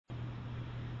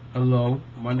Hello,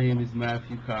 my name is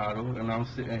Matthew Cottle, and I'm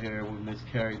sitting here with Miss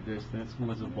Carrie Distance, who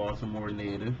is a Baltimore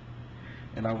native.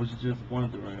 And I was just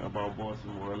wondering about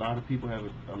Baltimore. A lot of people have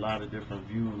a lot of different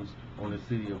views on the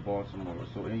city of Baltimore.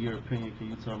 So, in your opinion, can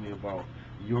you tell me about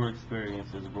your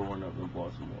experiences growing up in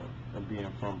Baltimore and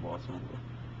being from Baltimore?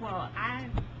 Well, I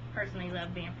personally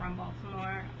love being from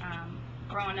Baltimore.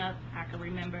 Growing up, I can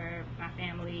remember my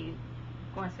family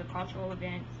going to cultural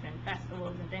events and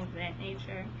festivals and things of that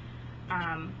nature,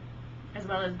 um, as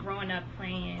well as growing up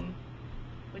playing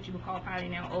what you would call probably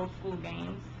now old school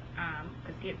games,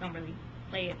 because kids don't really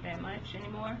play it that much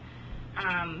anymore.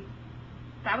 Um,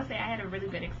 so I would say I had a really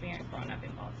good experience growing up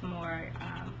in Baltimore.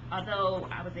 Although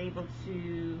I was able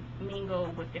to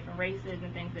mingle with different races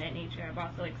and things of that nature, I've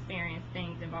also experienced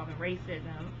things involving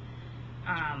racism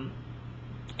um,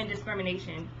 and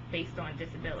discrimination based on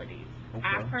disabilities.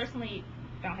 I Okay. personally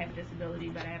don't have a disability,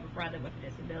 but I have a brother with a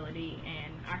disability,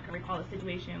 and I can recall a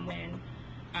situation when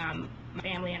my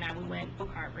family and I we went go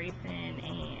kart racing,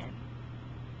 and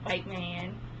a white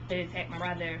man had attacked my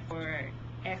brother for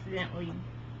accidentally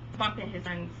bumping his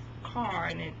son's car,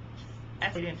 and it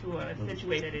escalated into a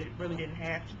situation that it really didn't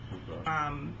have to. Okay.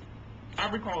 I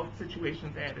recall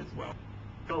situations that as well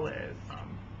as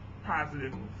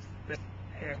positives that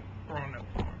have grown up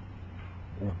from.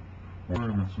 Oh, my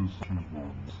name is Jesus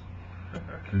Rose.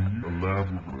 Can you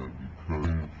elaborate on that? Because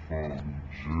I'm from New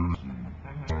Jersey,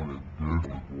 kind of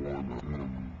different growing up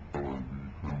in because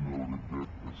you know the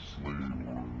death of slave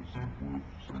owners with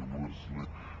say with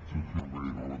slave took him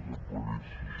right on the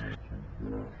British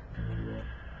to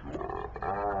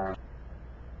Baltimore.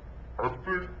 I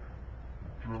think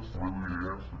just really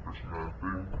answer the question. I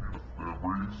think that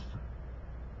race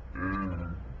in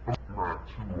not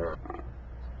too long ago.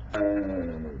 That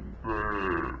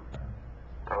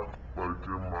I like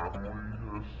in my family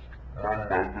history, my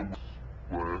mother was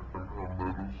black in her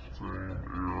middle same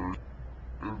area.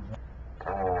 It's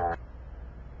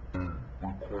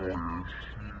recall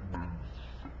she was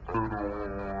put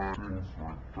on things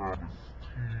like Thomas T,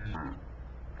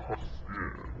 her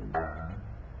skin.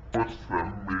 What's the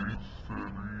amazing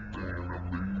city and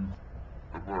amazing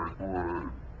like what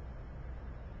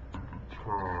at the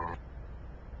time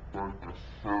like a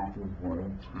circle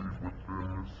rotate within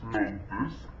the city. So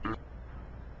this